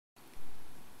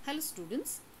Hello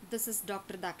students, this is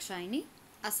Dr. Dakshayini,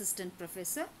 Assistant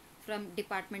Professor from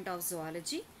Department of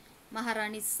Zoology,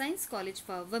 Maharani Science College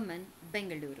for Women,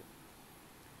 Bengaluru.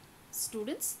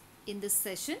 Students, in this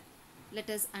session, let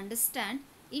us understand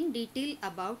in detail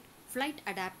about flight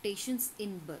adaptations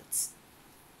in birds.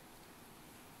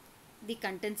 The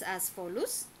contents as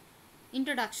follows: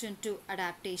 Introduction to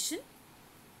adaptation,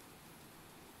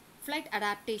 flight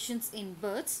adaptations in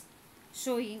birds,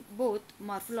 showing both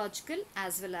morphological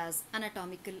as well as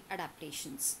anatomical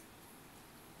adaptations.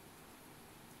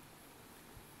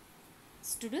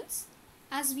 Students,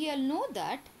 as we all know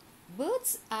that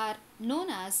birds are known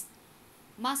as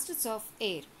masters of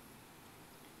air,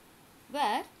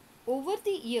 where over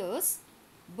the years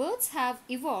birds have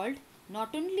evolved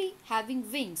not only having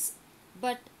wings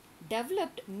but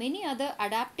developed many other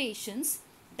adaptations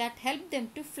that help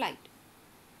them to flight,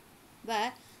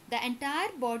 where the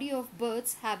entire body of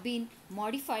birds have been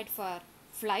modified for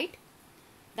flight.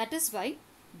 That is why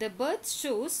the birds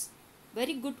shows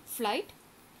very good flight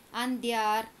and they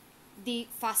are the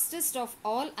fastest of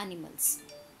all animals.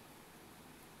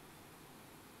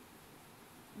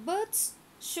 Birds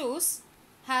shows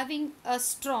having a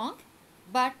strong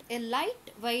but a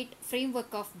lightweight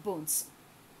framework of bones,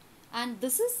 and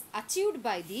this is achieved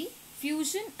by the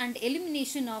fusion and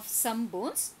elimination of some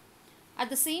bones, at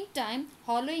the same time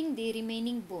hollowing the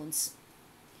remaining bones,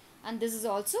 and this is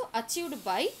also achieved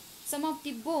by some of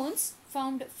the bones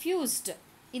found fused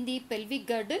in the pelvic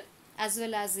girdle as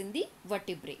well as in the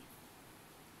vertebrae.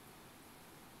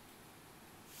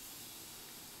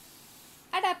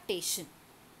 Adaptation.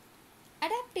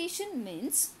 Adaptation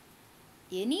means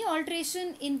any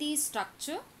alteration in the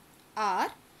structure or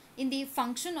in the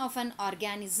function of an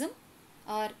organism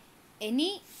or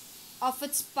any of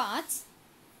its parts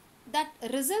that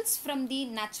results from the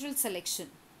natural selection,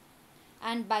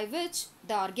 and by which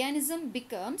the organism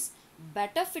becomes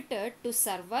better fitted to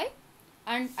survive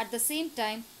and at the same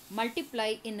time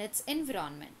multiply in its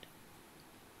environment.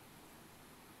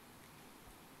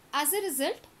 As a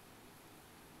result,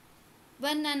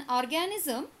 when an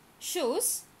organism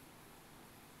shows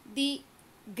the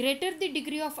greater the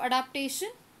degree of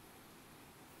adaptation,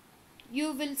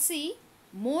 you will see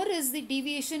more is the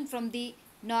deviation from the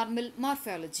normal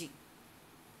morphology.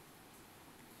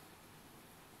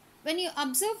 When you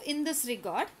observe in this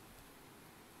regard,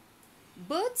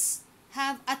 birds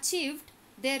have achieved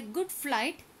their good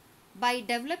flight by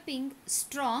developing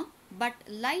strong but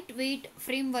lightweight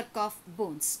framework of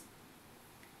bones.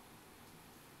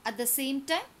 At the same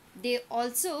time, they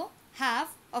also have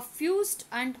a fused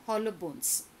and hollow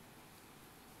bones.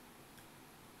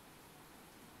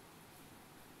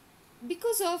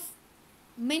 Because of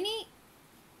many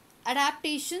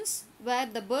adaptations where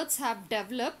the birds have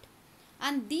developed,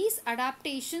 and these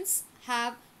adaptations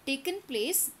have taken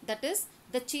place, that is,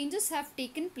 the changes have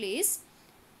taken place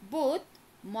both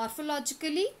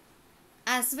morphologically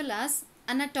as well as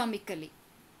anatomically.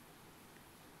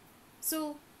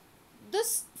 So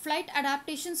this flight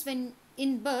adaptations, when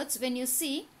in birds, when you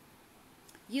see,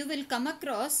 you will come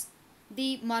across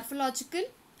the morphological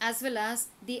as well as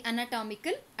the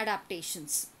anatomical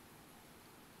adaptations.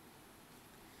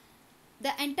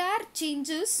 The entire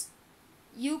changes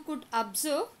you could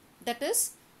observe, that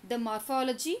is the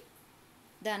morphology,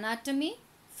 the anatomy,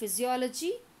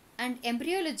 physiology and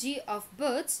embryology of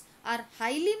birds are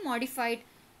highly modified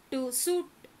to suit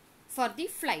for the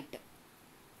flight.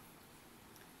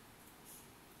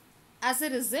 As a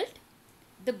result,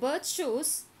 the bird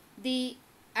shows the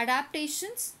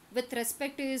adaptations with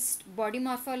respect to its body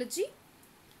morphology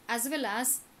as well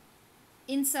as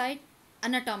inside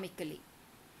anatomically.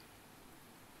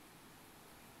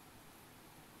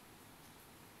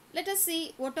 Let us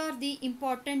see what are the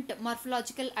important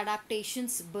morphological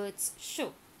adaptations birds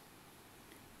show.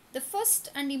 The first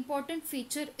and important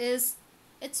feature is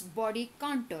its body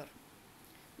contour.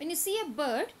 When you see a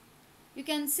bird, you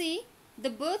can see the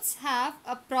birds have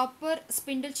a proper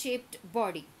spindle shaped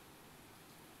body.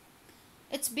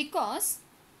 It's because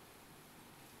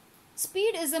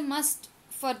speed is a must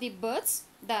for the birds,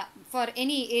 for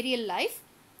any aerial life.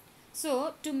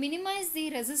 So to minimize the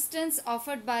resistance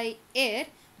offered by air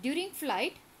during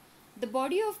flight, the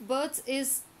body of birds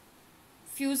is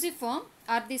fusiform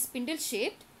or the spindle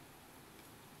shaped,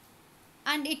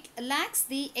 and it lacks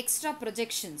the extra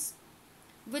projections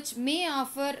which may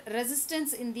offer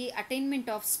resistance in the attainment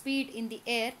of speed in the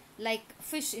air like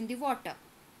fish in the water.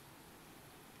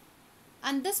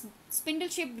 And this spindle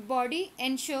shaped body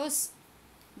ensures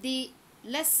the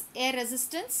less air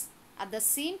resistance. At the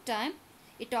same time,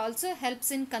 it also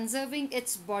helps in conserving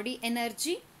its body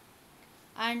energy,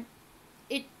 and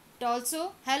it It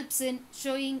also helps in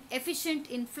showing efficient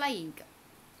in flying.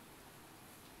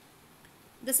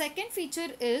 The second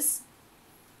feature is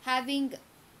having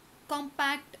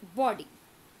compact body.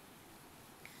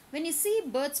 When you see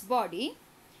bird's body,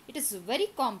 it is very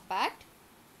compact,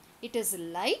 it is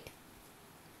light,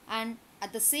 and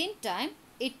at the same time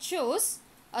it shows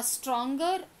a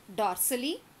stronger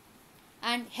dorsally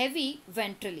and heavy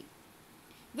ventrally,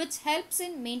 which helps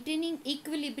in maintaining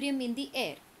equilibrium in the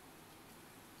air.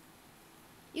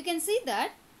 You can see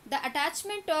that the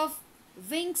attachment of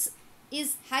wings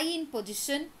is high in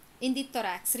position in the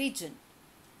thorax region,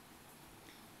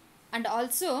 and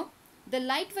also the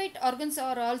lightweight organs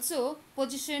are also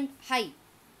positioned high,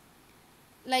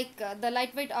 like the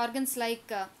lightweight organs like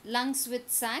lungs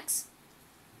with sacs,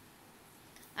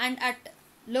 and at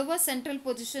lower central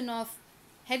position of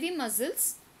heavy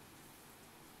muscles,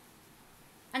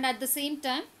 and at the same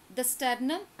time the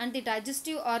sternum and the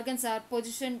digestive organs are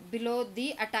positioned below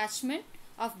the attachment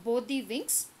of both the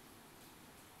wings,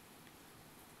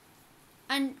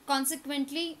 and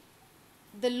consequently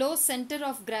the low center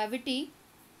of gravity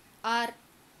are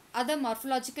other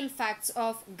morphological facts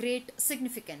of great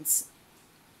significance.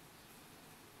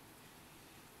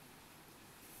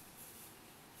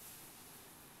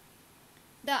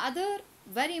 The other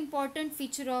very important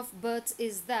feature of birds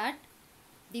is that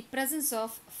the presence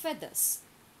of feathers.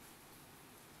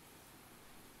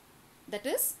 That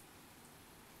is,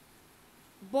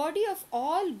 body of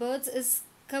all birds is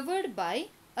covered by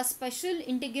a special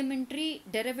integumentary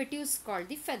derivatives called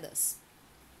the feathers,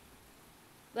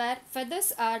 where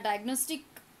feathers are diagnostic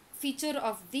feature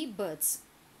of the birds,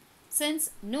 since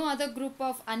no other group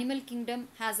of animal kingdom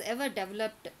has ever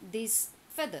developed these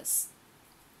feathers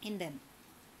in them.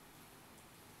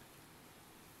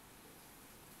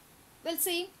 We'll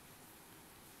see,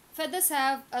 feathers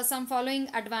have some following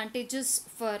advantages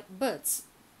for birds.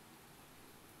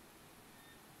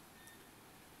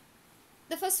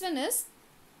 The first one is,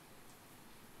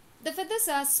 the feathers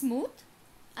are smooth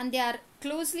and they are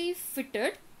closely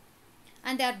fitted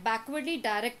and they are backwardly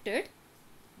directed.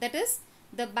 That is,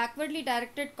 the backwardly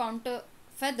directed contour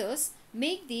feathers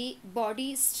make the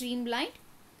body streamlined,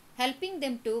 helping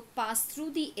them to pass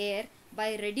through the air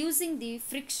by reducing the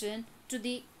friction to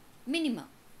the minimum.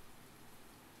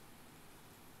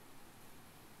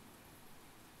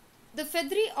 The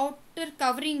feathery outer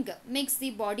covering makes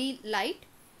the body light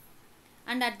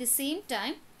and at the same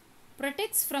time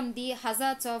protects from the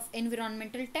hazards of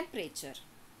environmental temperature.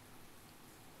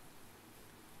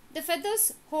 The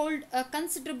feathers hold a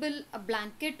considerable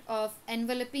blanket of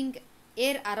enveloping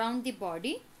air around the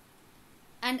body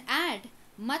and add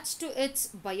much to its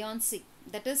buoyancy,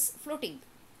 that is floating.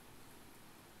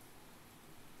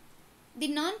 The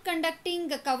non-conducting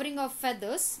covering of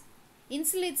feathers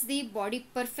insulates the body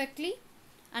perfectly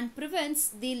and prevents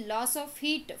the loss of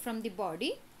heat from the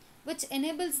body, which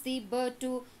enables the bird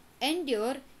to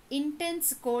endure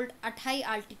intense cold at high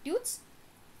altitudes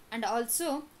and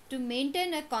also to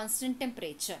maintain a constant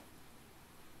temperature.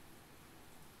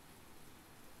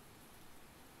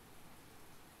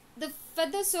 The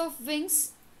feathers of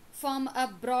wings form a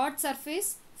broad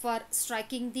surface for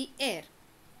striking the air.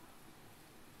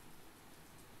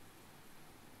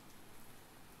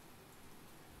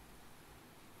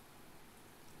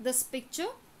 This picture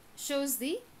shows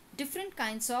the different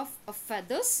kinds of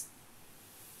feathers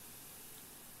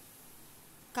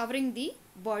covering the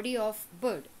body of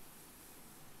bird.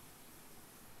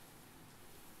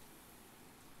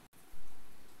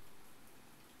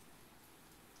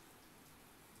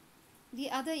 The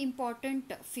other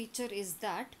important feature is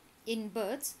that in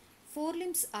birds,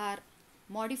 forelimbs are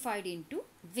modified into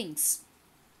wings.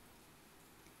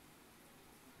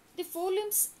 The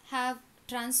forelimbs have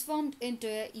transformed into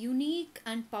a unique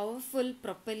and powerful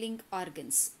propelling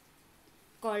organs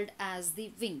called as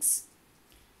the wings.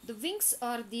 The wings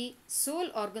are the sole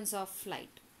organs of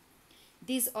flight.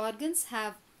 These organs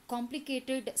have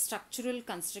complicated structural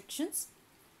constructions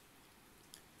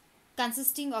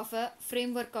consisting of a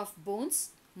framework of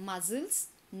bones, muscles,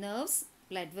 nerves,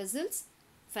 blood vessels,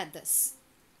 feathers,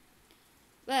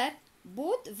 where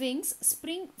both wings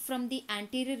spring from the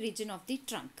anterior region of the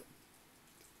trunk.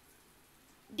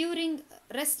 During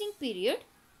resting period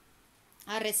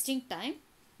or resting time,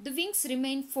 the wings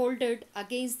remain folded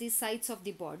against the sides of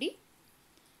the body,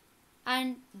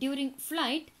 and during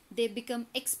flight they become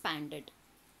expanded.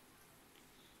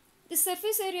 The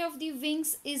surface area of the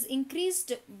wings is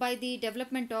increased by the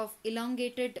development of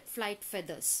elongated flight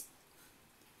feathers,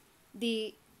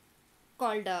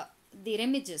 called the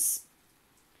remiges.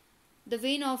 The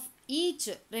vein of each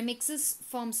remixes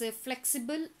forms a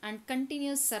flexible and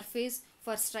continuous surface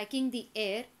for striking the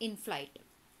air in flight.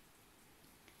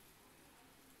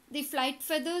 The flight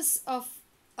feathers of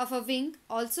a wing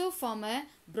also form a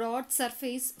broad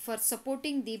surface for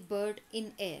supporting the bird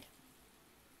in air.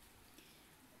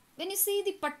 When you see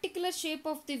the particular shape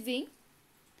of the wing,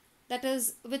 that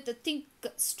is with a thick,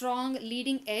 strong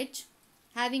leading edge,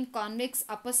 having convex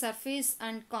upper surface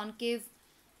and concave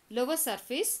lower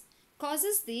surface,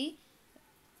 causes the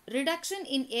reduction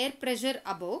in air pressure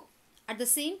above. At the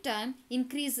same time,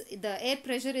 the air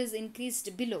pressure is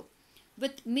increased below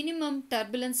with minimum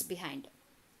turbulence behind.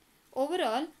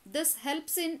 Overall, this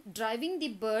helps in driving the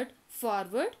bird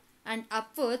forward and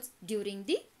upwards during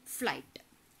the flight.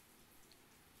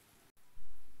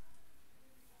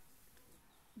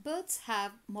 Birds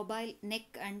have mobile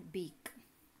neck and beak.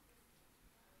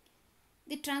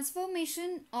 The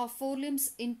transformation of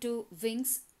forelimbs into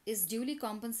wings is duly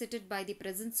compensated by the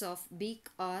presence of beak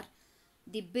or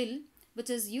the bill, which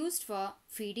is used for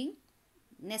feeding,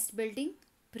 nest building,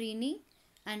 preening,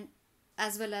 and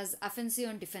as well as offensive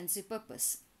and defensive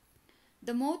purpose.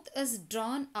 The mouth is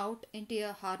drawn out into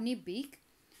a horny beak,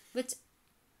 which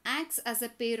acts as a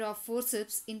pair of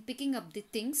forceps in picking up the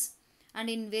things and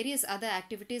in various other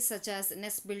activities such as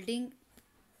nest building,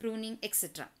 pruning,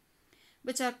 etc.,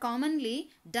 which are commonly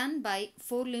done by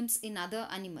forelimbs in other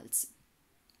animals.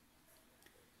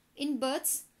 In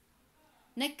birds,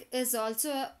 neck is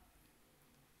also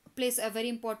plays a very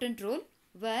important role,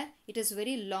 where it is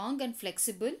very long and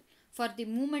flexible for the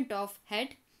movement of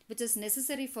head, which is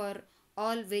necessary for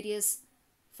all various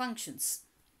functions.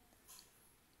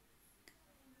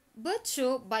 Birds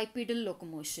show bipedal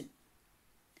locomotion.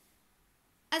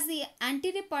 As the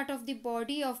anterior part of the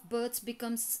body of birds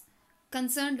becomes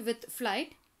concerned with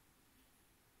flight,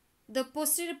 the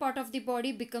posterior part of the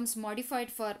body becomes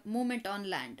modified for movement on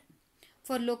land.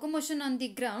 For locomotion on the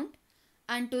ground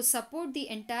and to support the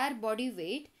entire body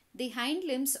weight, the hind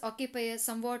limbs occupy a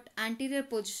somewhat anterior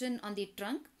position on the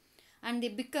trunk, and they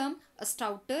become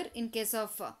stouter in case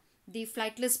of the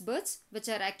flightless birds, which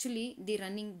are actually the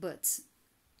running birds.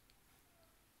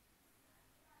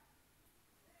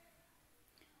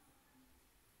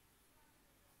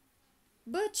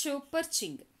 Birds show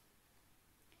perching.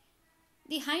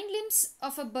 The hind limbs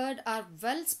of a bird are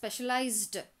well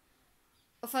specialized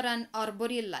for an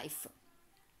arboreal life,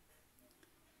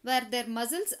 where their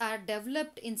muscles are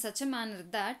developed in such a manner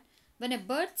that when a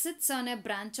bird sits on a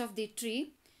branch of the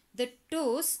tree, the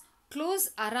toes close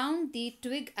around the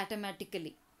twig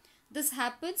automatically. This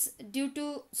happens due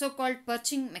to so-called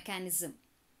perching mechanism.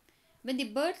 When the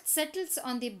bird settles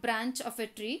on the branch of a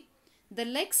tree, the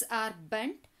legs are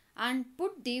bent and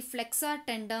put the flexor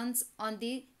tendons on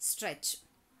the stretch.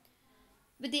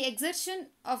 With the exertion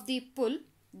of the pull,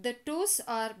 the toes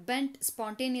are bent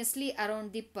spontaneously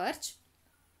around the perch,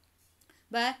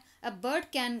 where a bird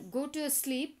can go to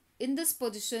sleep in this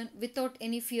position without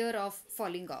any fear of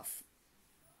falling off.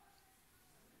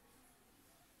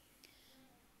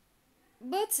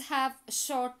 Birds have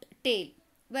short tail,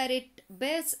 where it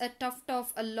bears a tuft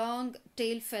of a long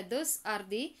tail feathers are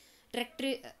the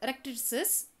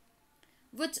rectrices,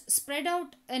 which spread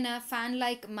out in a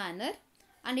fan-like manner,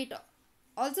 and it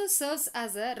also serves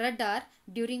as a radar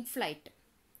during flight.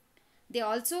 They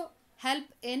also help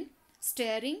in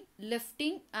steering,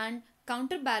 lifting, and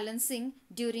counterbalancing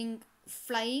during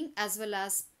flying as well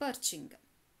as perching.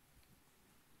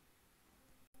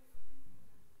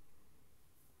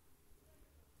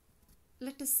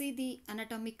 Let us see the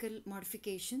anatomical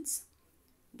modifications.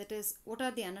 That is, what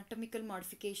are the anatomical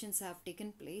modifications have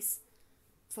taken place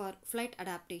for flight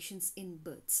adaptations in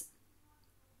birds.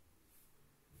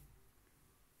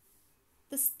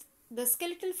 The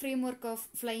skeletal framework of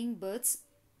flying birds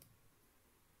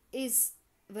is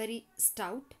very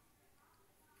stout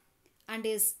and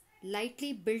is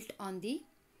lightly built on the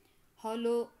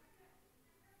hollow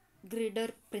girder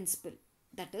principle.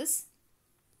 That is,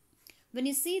 when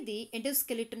you see the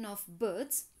endoskeleton of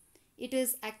birds, it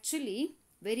is actually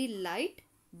very light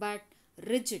but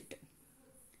rigid.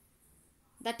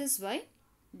 That is why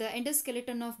the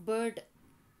endoskeleton of bird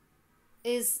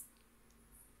is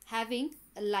having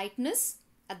a lightness,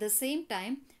 at the same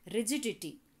time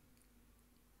rigidity,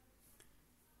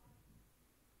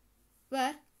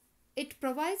 where it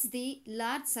provides the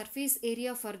large surface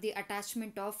area for the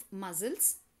attachment of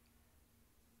muscles.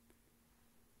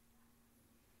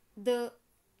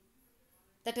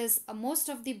 Most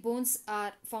of the bones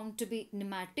are found to be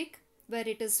pneumatic, where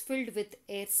it is filled with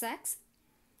air sacs,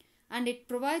 and it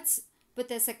provides with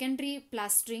a secondary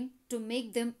plastering to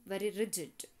make them very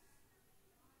rigid.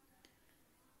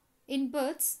 In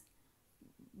birds,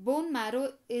 bone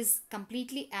marrow is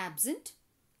completely absent,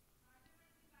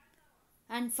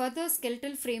 and further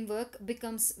skeletal framework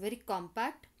becomes very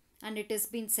compact and it has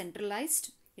been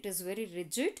centralized. It is very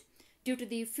rigid due to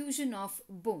the fusion of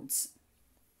bones,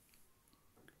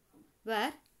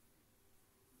 where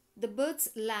the birds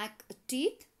lack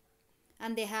teeth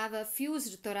and they have a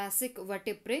fused thoracic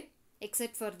vertebrae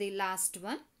except for the last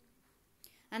one,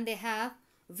 and they have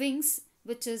wings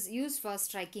which is used for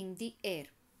striking the air.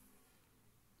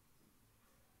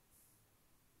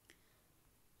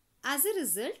 As a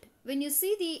result, when you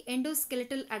see the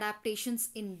endoskeletal adaptations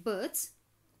in birds,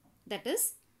 that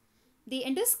is, the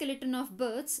endoskeleton of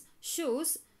birds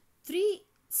shows three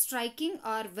striking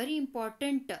or very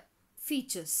important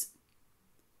features.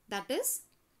 That is,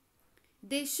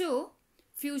 they show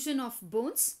fusion of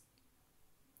bones,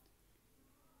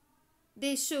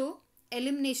 they show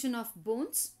elimination of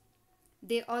bones,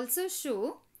 they also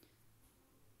show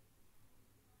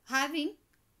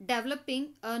developing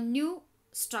a new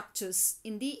structures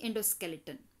in the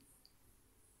endoskeleton.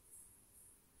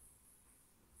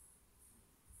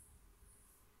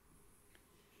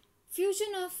 Fusion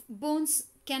of bones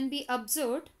can be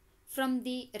observed from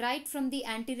the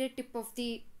anterior tip of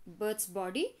the bird's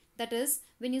body. That is,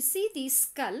 when you see the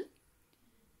skull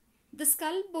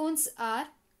bones are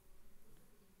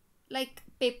like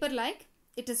paper-like.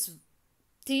 It is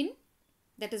thin,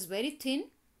 that is very thin,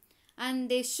 and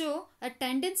they show a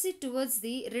tendency towards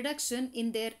the reduction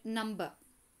in their number.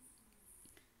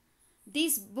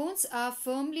 These bones are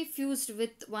firmly fused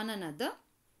with one another,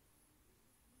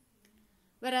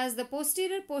 whereas the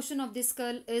posterior portion of the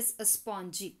skull is a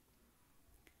spongy,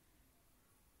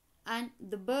 and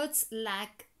the birds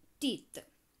lack teeth.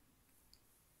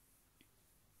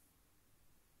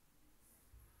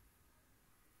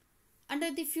 Under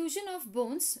the fusion of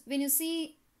bones, when you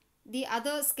see the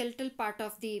other skeletal part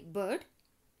of the bird,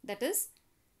 that is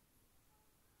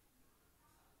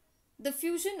the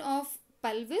fusion of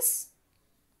pelvis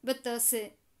with the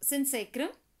synsacrum,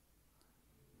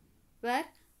 where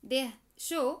they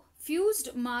show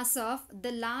fused mass of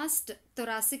the last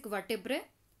thoracic vertebrae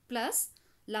plus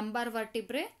lumbar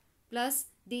vertebrae plus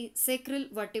the sacral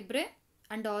vertebrae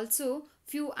and also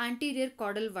few anterior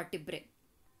caudal vertebrae,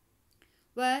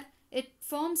 where it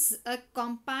forms a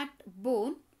compact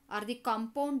bone or the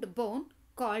compound bone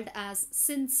called as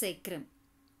synsacrum.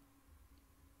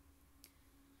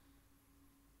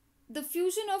 The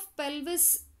fusion of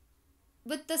pelvis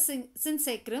with the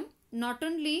synsacrum not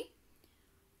only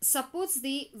supports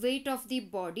the weight of the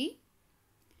body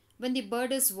when the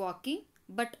bird is walking,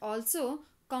 but also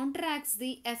counteracts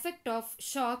the effect of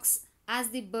shocks as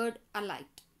the bird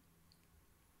alight.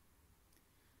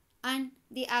 And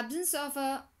the absence of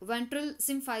a ventral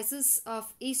symphysis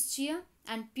of ischia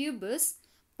and pubis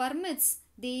permits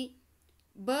the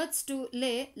birds to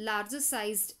lay larger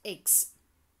sized eggs.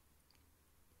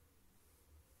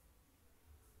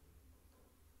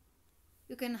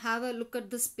 You can have a look at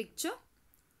this picture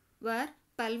where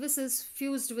pelvis is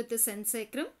fused with the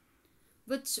synsacrum,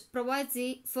 which provides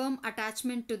a firm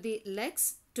attachment to the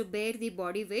legs to bear the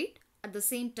body weight, at the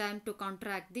same time to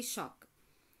counteract the shock.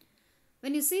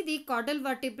 When you see the caudal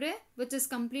vertebrae, which is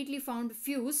completely found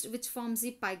fused, which forms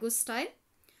the pygostyle,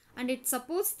 and it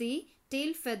supports the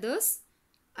tail feathers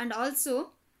and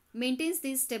also maintains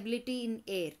the stability in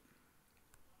air.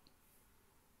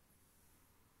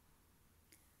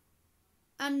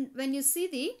 And when you see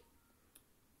the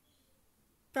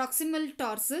proximal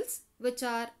tarsals, which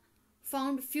are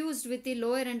found fused with the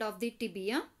lower end of the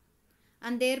tibia,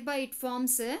 and thereby it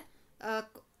forms a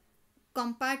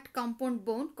compact compound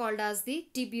bone called as the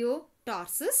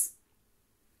tibiotarsus,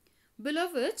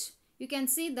 below which you can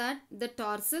see that the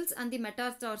tarsals and the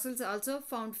metatarsals are also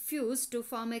found fused to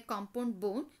form a compound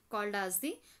bone called as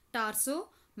the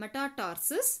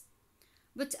tarso-metatarsus,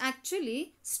 which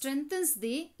actually strengthens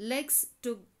the legs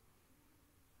to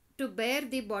bear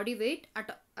the body weight.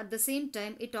 At the same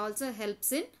time, it also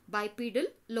helps in bipedal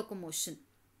locomotion.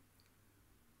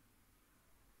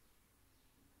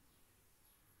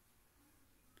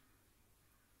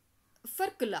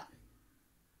 Furcula,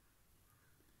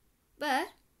 where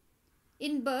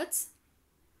in birds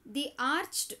the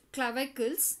arched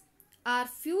clavicles are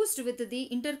fused with the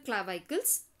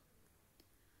interclavicles,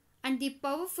 and the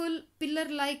powerful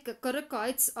pillar-like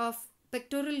coracoids of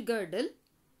pectoral girdle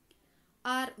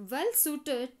are well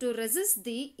suited to resist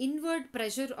the inward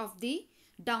pressure of the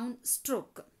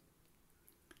downstroke,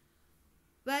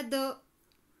 where the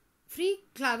free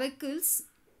clavicles,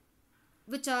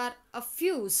 which are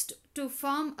fused to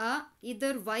form a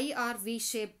either Y or V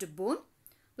shaped bone,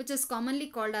 which is commonly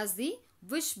called as the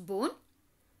wishbone.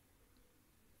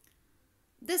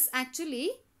 This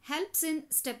actually helps in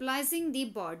stabilizing the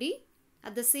body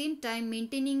at the same time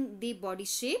maintaining the body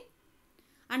shape,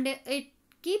 and it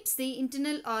keeps the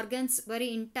internal organs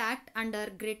very intact under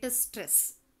greater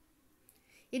stress.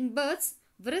 In birds,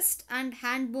 wrist and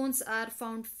hand bones are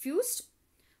found fused,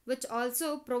 which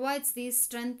also provides the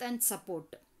strength and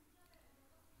support.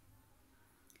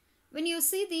 When you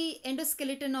see the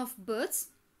endoskeleton of birds,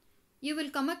 you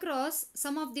will come across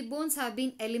some of the bones have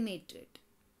been eliminated.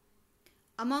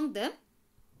 Among them,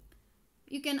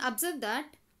 you can observe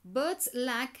that birds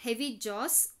lack heavy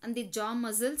jaws and the jaw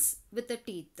muscles with the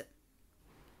teeth.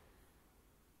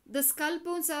 The skull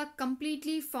bones are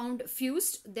completely found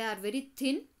fused. They are very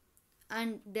thin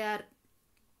and they are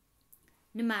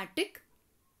pneumatic.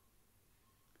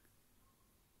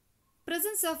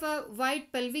 Presence of a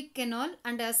wide pelvic canal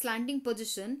and a slanting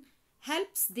position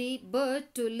helps the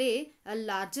bird to lay a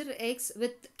larger eggs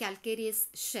with calcareous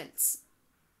shells.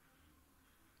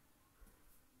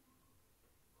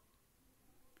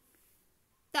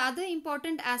 The other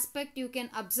important aspect you can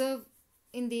observe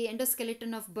in the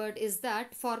endoskeleton of bird is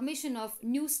that formation of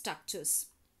new structures.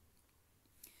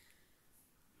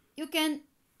 You can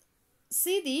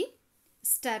see the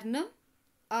sternum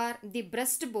or the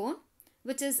breastbone,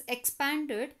 which is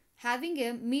expanded, having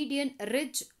a median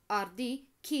ridge or the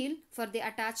keel for the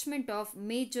attachment of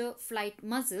major flight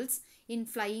muscles in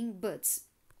flying birds,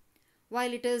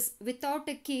 while it is without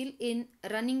a keel in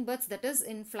running birds, that is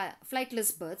in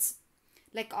flightless birds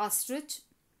like ostrich,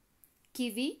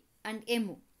 kiwi and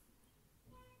emu.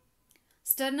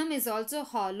 Sternum is also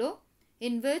hollow,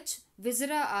 in which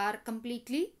viscera are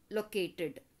completely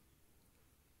located.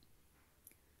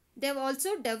 They have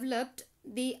also developed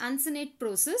the uncinate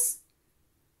process,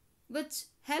 which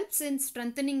helps in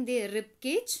strengthening the rib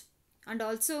cage and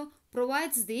also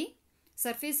provides the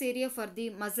surface area for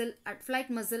the flight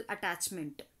muscle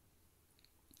attachment.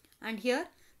 And here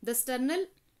the sternal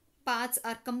parts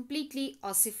are completely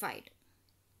ossified.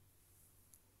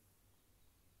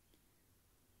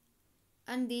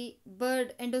 And the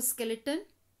bird endoskeleton,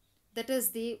 that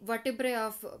is the vertebrae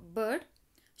of bird,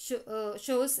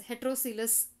 shows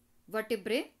heterocoelous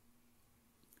vertebrae,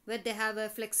 where they have a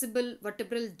flexible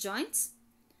vertebral joints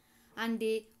and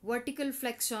the vertical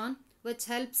flexion, which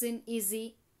helps in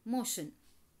easy motion.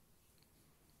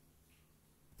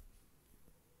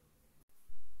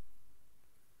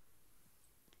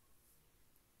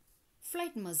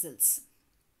 Flight muscles.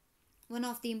 One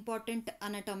of the important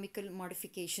anatomical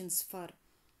modifications for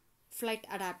flight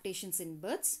adaptations in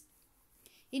birds.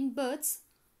 In birds,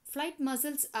 flight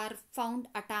muscles are found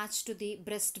attached to the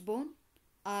breastbone,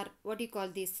 or what you call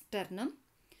the sternum,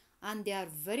 and they are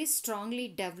very strongly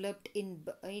developed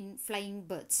in flying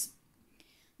birds.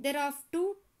 There are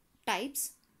two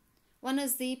types. One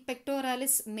is the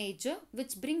pectoralis major,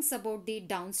 which brings about the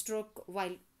downstroke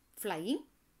while flying.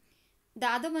 The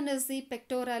other one is the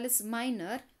pectoralis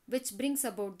minor, which brings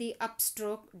about the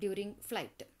upstroke during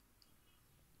flight.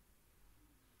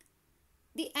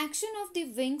 The action of the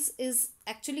wings is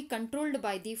actually controlled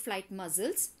by the flight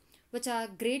muscles, which are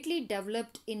greatly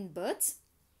developed in birds,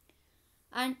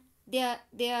 and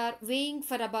they are weighing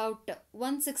for about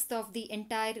 1/6 of the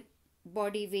entire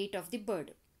body weight of the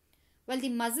bird, while the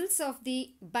muscles of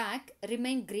the back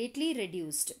remain greatly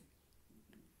reduced.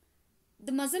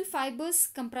 The muscle fibers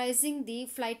comprising the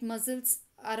flight muscles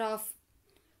are of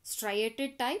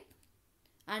striated type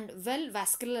and well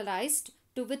vascularized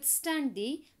to withstand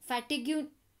the fatigue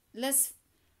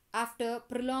after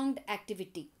prolonged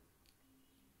activity.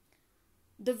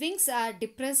 The wings are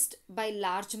depressed by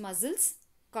large muscles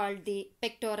called the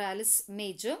pectoralis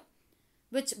major,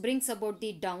 which brings about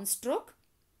the downstroke,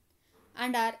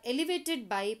 and are elevated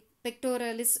by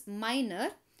pectoralis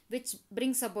minor, which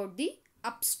brings about the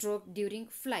upstroke during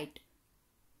flight.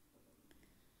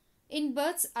 In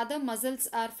birds, other muscles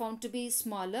are found to be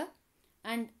smaller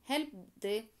and help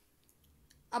the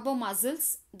above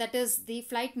muscles, that is the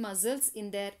flight muscles,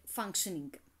 in their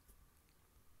functioning.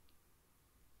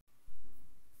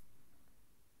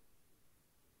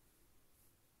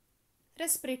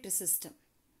 Respiratory system.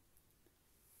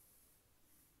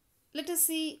 Let us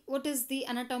see what is the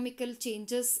anatomical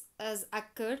changes as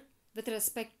occurred with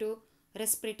respect to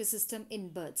respiratory system in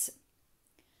birds.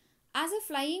 As a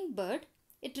flying bird,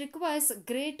 it requires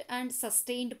great and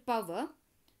sustained power.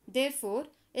 Therefore,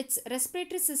 its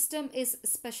respiratory system is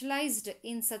specialized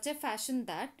in such a fashion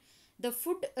that the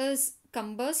food is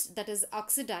combusted, that is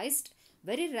oxidized,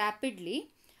 very rapidly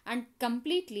and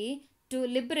completely to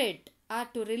liberate or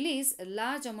to release a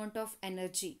large amount of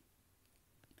energy.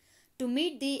 To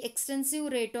meet the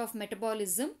extensive rate of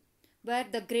metabolism, where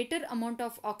the greater amount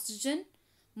of oxygen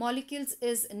molecules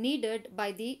is needed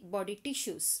by the body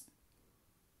tissues.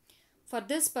 For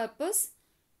this purpose,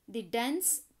 the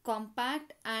dense,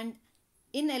 compact and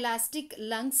inelastic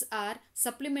lungs are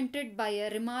supplemented by a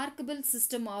remarkable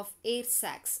system of air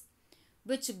sacs,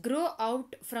 which grow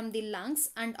out from the lungs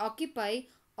and occupy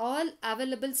all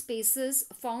available spaces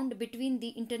found between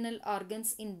the internal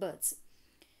organs in birds,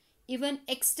 even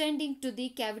extending to the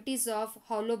cavities of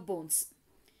hollow bones.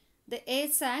 The air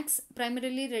sacs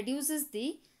primarily reduces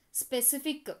the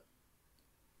specific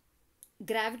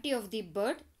gravity of the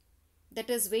bird, that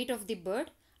is weight of the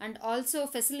bird, and also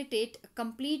facilitate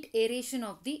complete aeration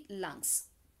of the lungs.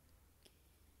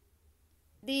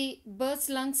 The bird's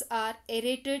lungs are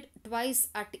aerated twice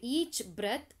at each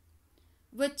breath,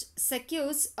 which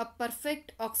secures a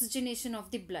perfect oxygenation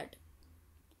of the blood,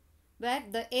 where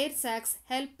the air sacs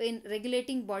help in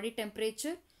regulating body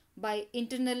temperature by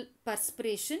internal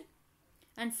perspiration,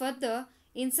 and further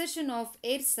insertion of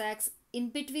air sacs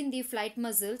in between the flight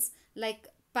muscles like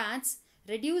pads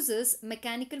reduces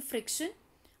mechanical friction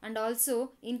and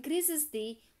also increases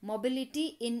the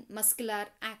mobility in muscular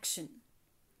action.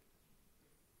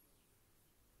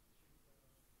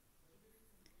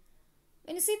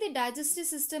 When you see the digestive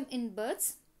system in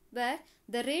birds, where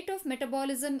the rate of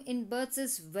metabolism in birds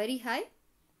is very high,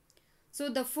 so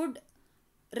the food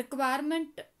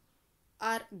requirement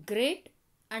are great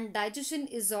and digestion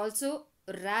is also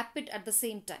rapid at the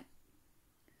same time.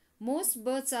 Most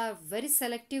birds are very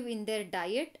selective in their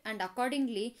diet and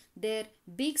accordingly their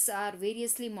beaks are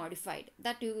variously modified,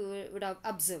 that you would have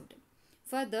observed.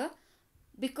 Further,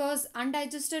 because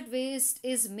undigested waste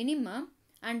is minimum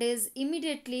and is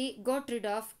immediately got rid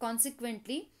of,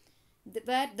 consequently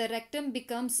where the rectum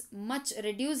becomes much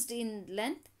reduced in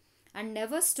length and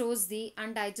never stores the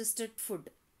undigested food.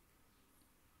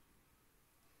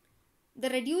 The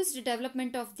reduced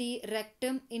development of the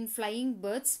rectum in flying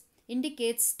birds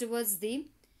indicates towards the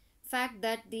fact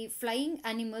that the flying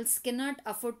animals cannot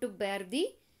afford to bear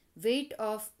the weight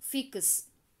of fecus.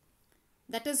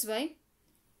 That is why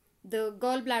the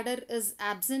gallbladder is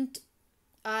absent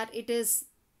or it is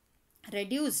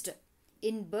reduced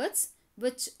in birds,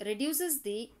 which reduces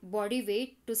the body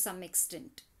weight to some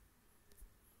extent.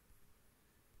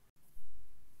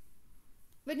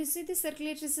 When you see the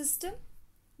circulatory system,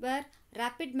 where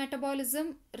rapid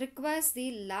metabolism requires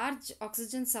the large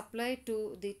oxygen supply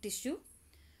to the tissue,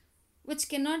 which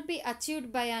cannot be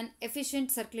achieved by an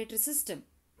efficient circulatory system.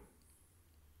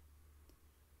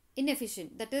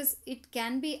 Inefficient, that is, it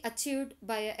can be achieved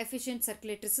by an efficient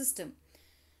circulatory system.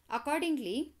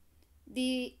 Accordingly,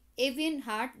 the avian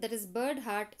heart, that is bird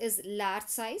heart, is large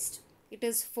sized, it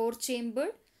is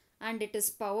 4-chambered and it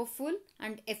is powerful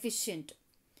and efficient.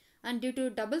 And due to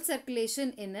double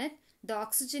circulation in it, the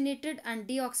oxygenated and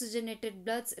deoxygenated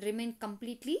bloods remain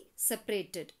completely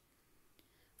separated.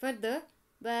 Further,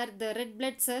 where the red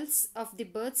blood cells of the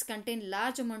birds contain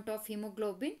large amount of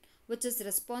hemoglobin, which is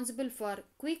responsible for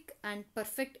quick and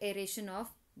perfect aeration of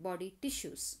body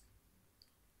tissues.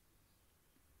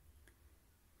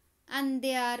 And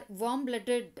they are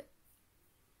warm-blooded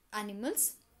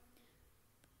animals.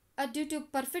 Due to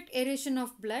perfect aeration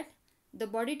of blood, the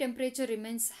body temperature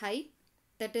remains high,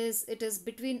 that is, it is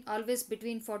always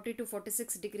between 40 to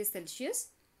 46 degrees Celsius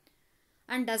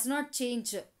and does not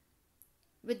change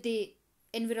with the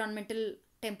environmental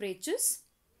temperatures.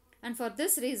 And for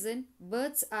this reason,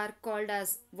 birds are called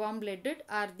as warm-blooded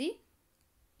or the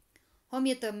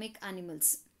homeothermic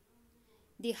animals.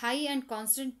 The high and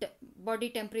constant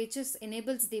body temperatures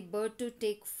enables the bird to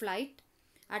take flight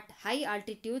at high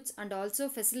altitudes and also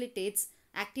facilitates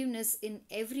activeness in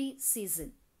every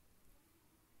season.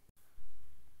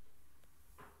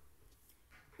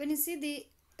 When you see the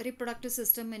reproductive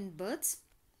system in birds,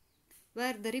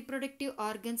 where the reproductive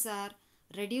organs are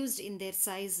reduced in their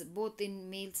size both in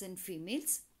males and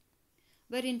females,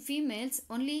 where in females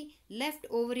only left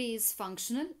ovary is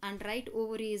functional and right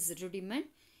ovary is rudiment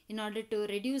in order to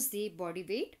reduce the body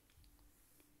weight,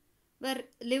 where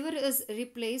liver is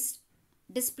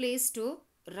displaced to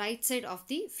right side of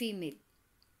the female.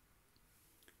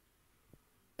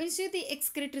 When you see the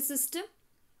excretory system,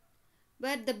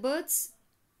 where the birds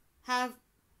have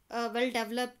a well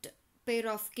developed pair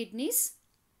of kidneys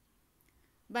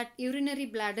but urinary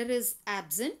bladder is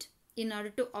absent in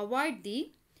order to avoid the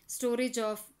storage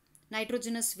of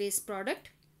nitrogenous waste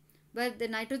product, where the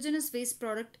nitrogenous waste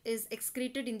product is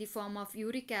excreted in the form of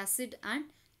uric acid and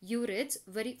urates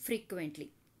very frequently.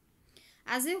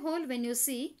 As a whole, when you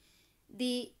see,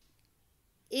 the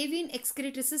avian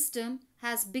excretory system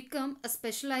has become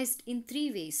specialized in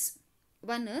 3 ways.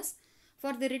 One is,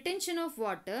 for the retention of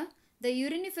water, the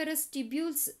uriniferous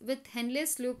tubules with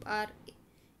Henle's loop are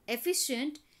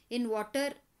efficient in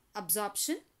water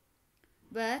absorption,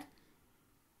 where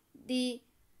The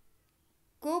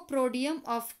coprodium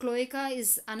of cloaca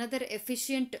is another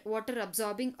efficient water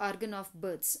absorbing organ of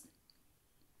birds.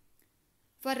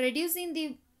 For reducing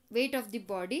the weight of the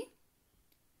body,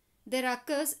 there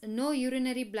occurs no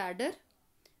urinary bladder,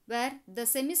 where the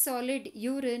semi-solid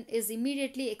urine is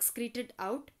immediately excreted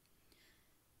out,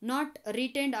 not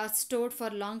retained or stored for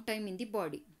long time in the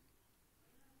body.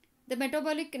 The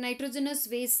metabolic nitrogenous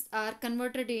wastes are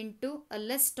converted into a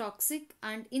less toxic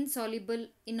and insoluble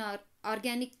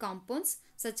organic compounds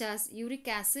such as uric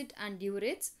acid and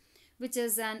urates, which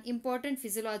is an important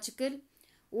physiological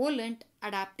volant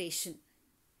adaptation.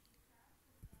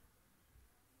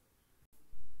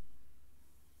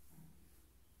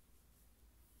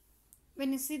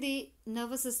 When you see the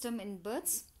nervous system in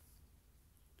birds,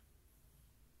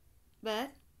 where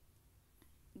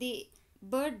the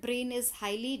bird brain is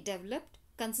highly developed,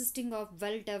 consisting of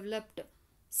well developed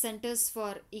centers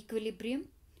for equilibrium,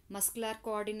 muscular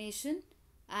coordination,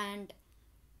 and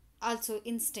also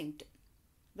instinct,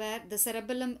 where the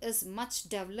cerebellum is much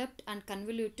developed and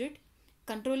convoluted,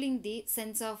 controlling the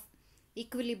sense of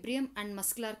equilibrium and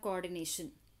muscular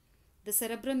coordination. The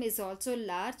cerebrum is also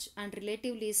large and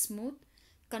relatively smooth,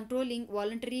 controlling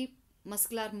voluntary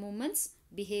muscular movements,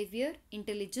 behavior,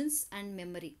 intelligence, and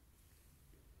memory.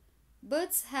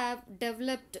 Birds have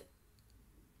developed,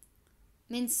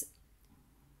 means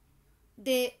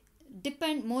they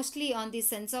depend mostly on the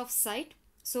sense of sight,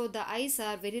 so the eyes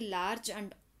are very large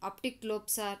and optic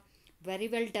lobes are very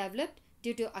well developed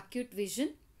due to acute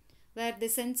vision, where the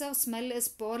sense of smell is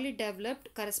poorly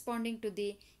developed corresponding to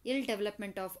the ill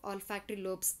development of olfactory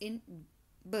lobes in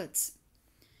birds.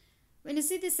 When you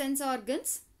see the sense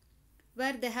organs,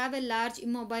 where they have a large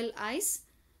immobile eyes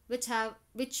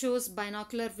which shows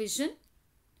binocular vision,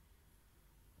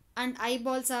 and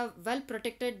eyeballs are well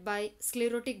protected by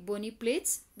sclerotic bony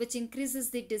plates, which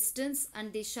increases the distance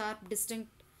and the sharp distinct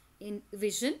in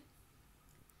vision.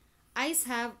 Eyes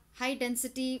have high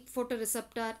density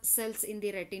photoreceptor cells in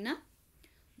the retina,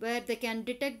 where they can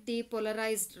detect the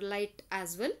polarized light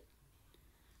as well,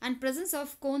 and presence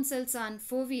of cone cells and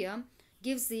fovea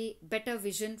gives the better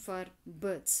vision for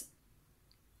birds.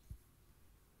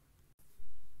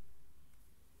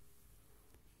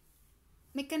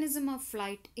 Mechanism of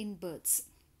flight in birds.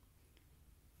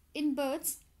 In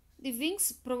birds, the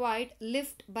wings provide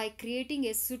lift by creating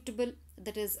a suitable,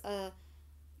 that is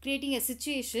creating a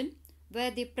situation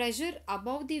where the pressure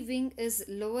above the wing is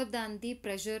lower than the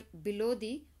pressure below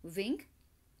the wing.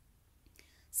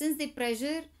 Since the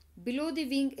pressure below the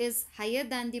wing is higher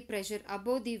than the pressure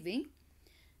above the wing,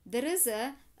 there is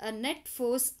a net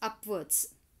force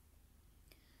upwards.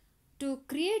 To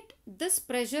create this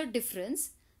pressure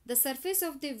difference, the surface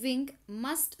of the wing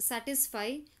must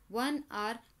satisfy one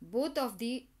or both of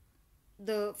the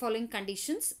following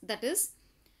conditions. That is,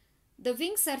 the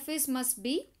wing surface must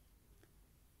be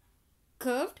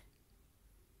curved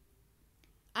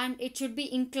and it should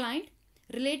be inclined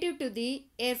relative to the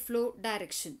airflow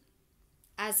direction.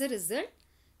 As a result,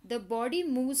 the body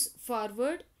moves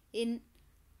forward in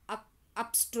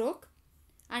upstroke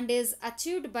and is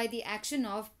achieved by the action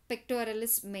of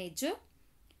pectoralis major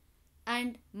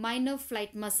and minor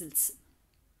flight muscles,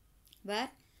 where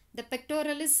the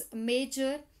pectoralis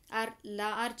major are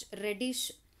large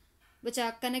reddish which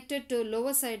are connected to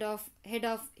lower side of head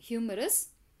of humerus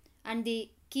and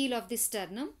the keel of the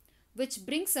sternum, which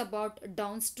brings about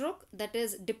downstroke, that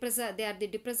is depressor, they are the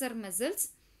depressor muscles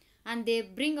and they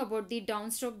bring about the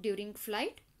downstroke during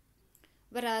flight,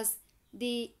 whereas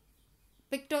the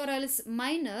pectoralis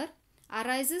minor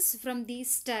arises from the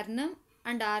sternum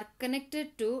and are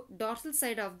connected to dorsal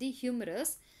side of the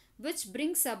humerus, which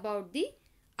brings about the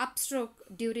upstroke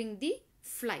during the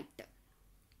flight.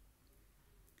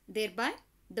 Thereby,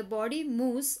 the body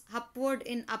moves upward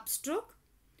in upstroke,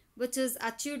 which is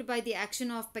achieved by the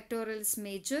action of pectoralis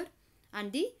major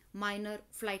and the minor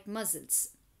flight muscles.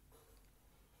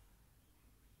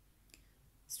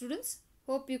 Students,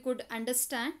 hope you could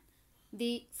understand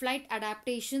the flight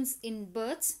adaptations in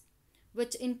birds,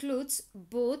 which includes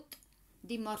both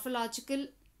the morphological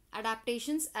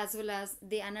adaptations as well as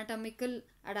the anatomical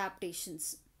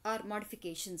adaptations or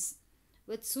modifications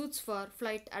which suits for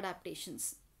flight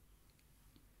adaptations.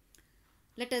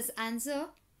 Let us answer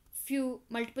few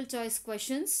multiple choice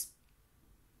questions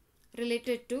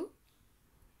related to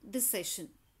this session.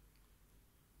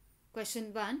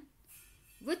 Question 1.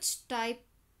 Which type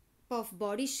of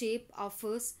body shape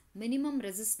offers minimum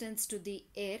resistance to the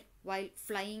air while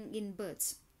flying in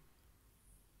birds?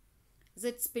 Is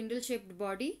it spindle shaped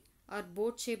body or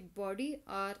boat shaped body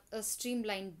or a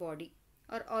streamlined body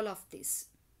or all of these?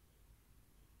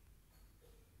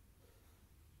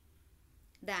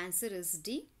 The answer is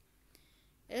D.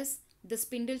 Is the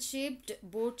spindle shaped,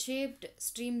 boat shaped,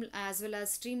 stream as well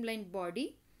as streamlined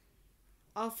body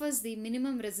offers the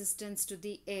minimum resistance to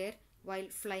the air while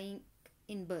flying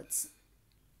in birds.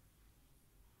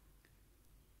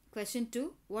 Question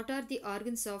 2. What are the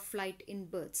organs of flight in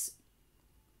birds?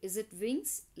 Is it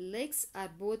wings, legs, or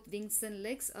both wings and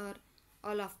legs, or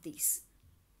all of these?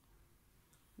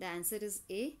 The answer is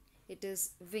A. It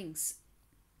is wings.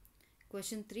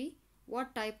 Question 3.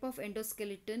 What type of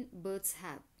endoskeleton birds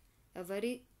have? A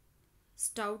very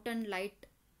stout and light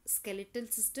skeletal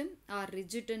system, or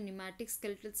rigid and pneumatic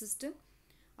skeletal system,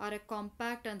 or a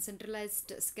compact and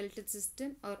centralized skeletal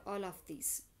system, or all of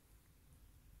these?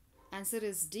 Answer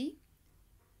is D.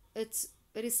 It's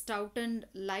very stout and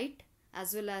light,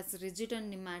 as well as rigid and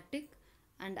pneumatic,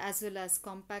 and as well as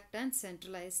compact and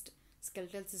centralized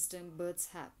skeletal system birds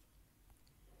have.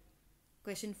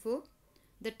 Question 4.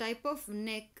 The type of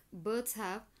neck birds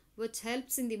have which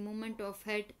helps in the movement of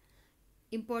head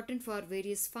important for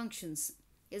various functions.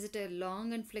 Is it a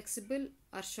long and flexible,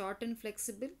 or short and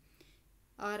flexible,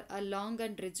 or a long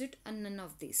and rigid, and none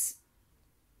of these?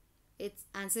 Its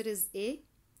answer is A.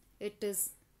 It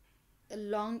is a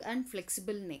long and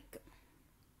flexible neck.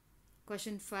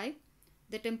 Question 5.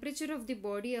 The temperature of the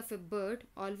body of a bird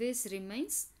always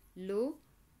remains low,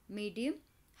 medium,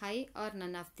 high, or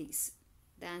none of these?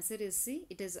 The answer is C.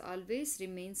 It is always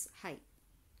remains high.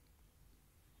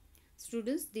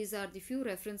 Students, these are the few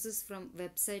references from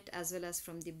website as well as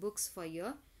from the books for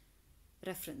your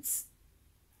reference.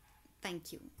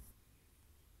 Thank you.